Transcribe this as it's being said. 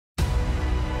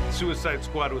Suicide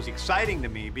Squad was exciting to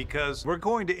me because we're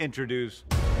going to introduce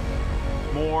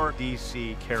more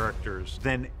DC characters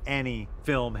than any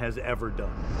film has ever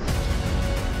done.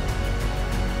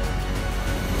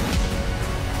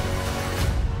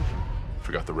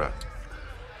 Forgot the rat.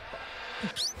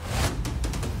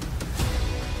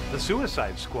 The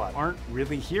Suicide Squad aren't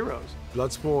really heroes.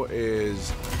 Bloodsport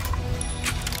is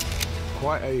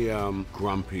quite a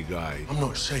grumpy guy. I'm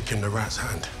not shaking the rat's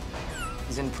hand.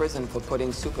 He's in prison for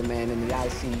putting Superman in the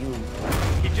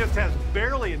ICU. He just has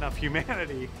barely enough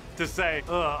humanity to say,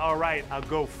 all right, I'll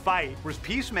go fight. Whereas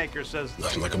Peacemaker says...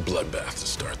 Nothing like a bloodbath to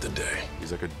start the day.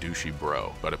 He's like a douchey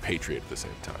bro, but a patriot at the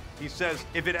same time. He says,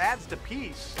 if it adds to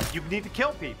peace, you need to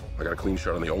kill people. I got a clean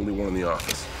shot on the only one in the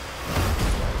office.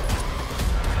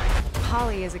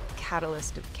 Harley is a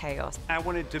catalyst of chaos. I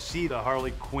wanted to see the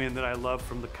Harley Quinn that I love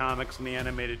from the comics and the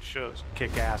animated shows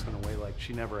kick ass in a way like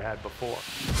she never had before.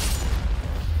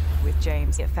 With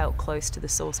James, it felt close to the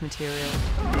source material.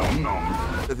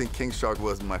 I think King Shark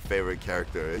wasn't my favorite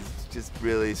character. It's just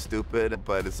really stupid,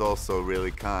 but it's also really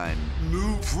kind.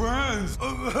 New friends!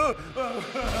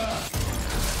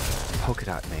 Polka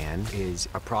Dot Man is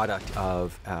a product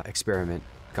of experiment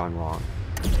gone wrong.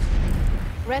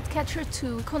 Ratcatcher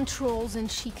 2 controls and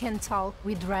she can talk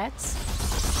with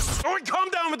rats. All right,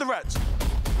 calm down with the rats!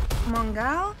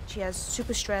 Mongal, she has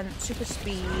super strength, super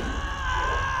speed.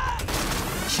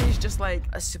 She's just like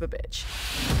a super bitch.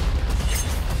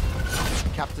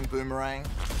 Captain Boomerang,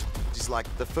 she's like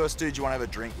the first dude you want to have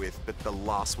a drink with, but the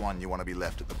last one you want to be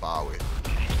left at the bar with.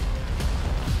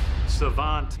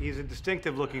 Savant, he's a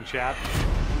distinctive-looking chap.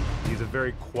 He's a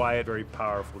very quiet, very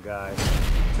powerful guy.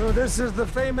 So this is the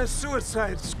famous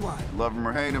Suicide Squad. Love him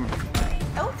or hate him.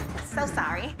 Oh, so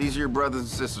sorry. These are your brothers and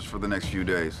sisters for the next few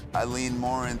days. I lean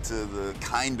more into the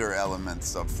kinder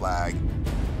elements of Flag.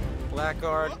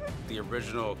 Blackguard, the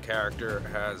original character,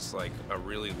 has like a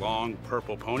really long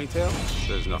purple ponytail.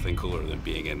 There's nothing cooler than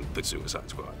being in the Suicide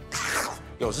Squad.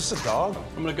 Yo, is this a dog?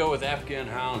 I'm gonna go with Afghan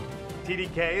Hound.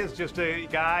 TDK is just a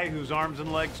guy whose arms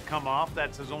and legs come off.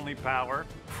 That's his only power.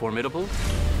 Formidable?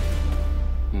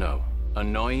 No.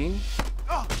 Annoying?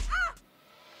 Oh.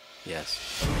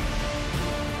 Yes.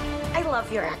 I love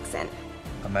your accent.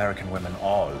 American women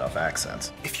all love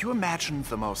accents. If you imagine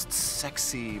the most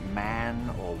sexy man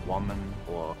or woman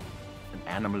or an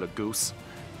animal, a goose,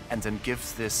 and then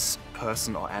give this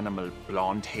person or animal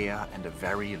blonde hair and a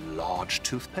very large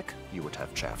toothpick, you would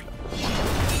have Javelin.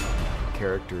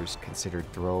 Characters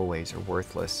considered throwaways or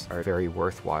worthless are very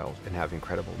worthwhile and have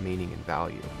incredible meaning and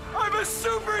value. I'm a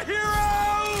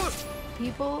superhero!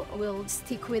 People will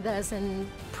stick with us and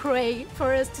pray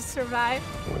for us to survive.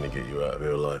 I'm gonna get you out of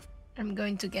here alive. I'm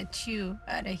going to get you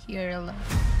out of here alive.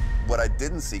 What I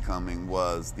didn't see coming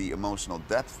was the emotional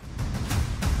depth.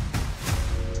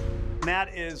 And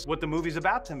that is what the movie's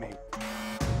about to me.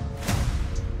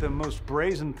 The most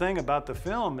brazen thing about the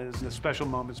film is the special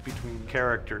moments between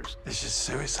characters. It's just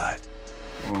suicide.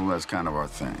 Well, that's kind of our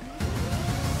thing.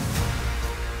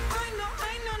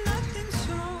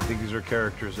 I think these are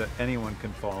characters that anyone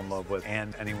can fall in love with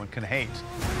and anyone can hate.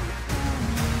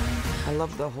 I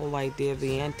love the whole idea of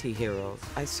the anti-heroes.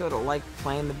 I sort of like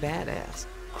playing the badass.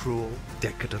 Cruel,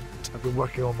 decadent. I've been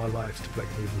working all my life to play an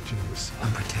evil genius.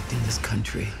 I'm protecting this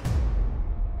country.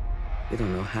 You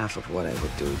don't know half of what I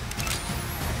would do.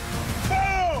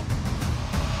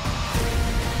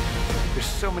 There's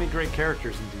so many great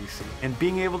characters in DC, and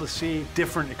being able to see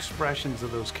different expressions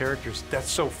of those characters,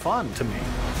 that's so fun to me.